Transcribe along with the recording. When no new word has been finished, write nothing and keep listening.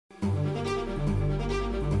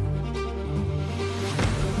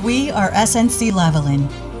We are SNC-Lavalin.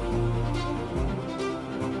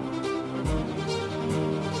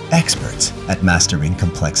 Experts at mastering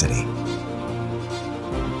complexity.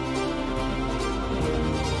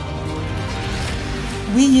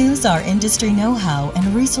 We use our industry know-how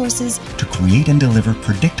and resources To create and deliver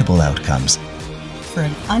predictable outcomes for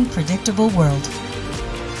an unpredictable world.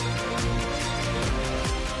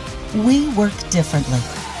 We work differently.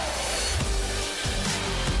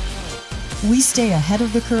 We stay ahead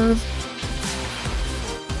of the curve,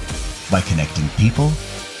 by connecting people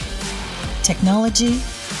technology.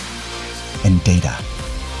 and data,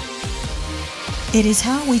 It is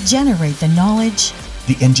how we generate the knowledge,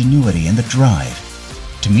 the ingenuity and the drive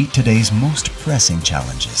to meet today's most pressing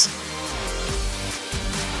challenges.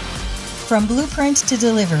 from blueprint to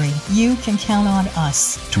delivery. You can count on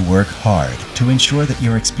us. To work hard to ensure that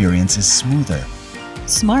your experience is smoother,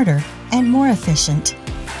 Smarter and more efficient.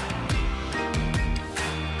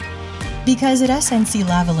 Because at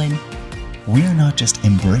SNC-Lavalin, we are not just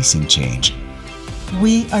embracing change,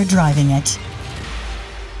 we are driving it.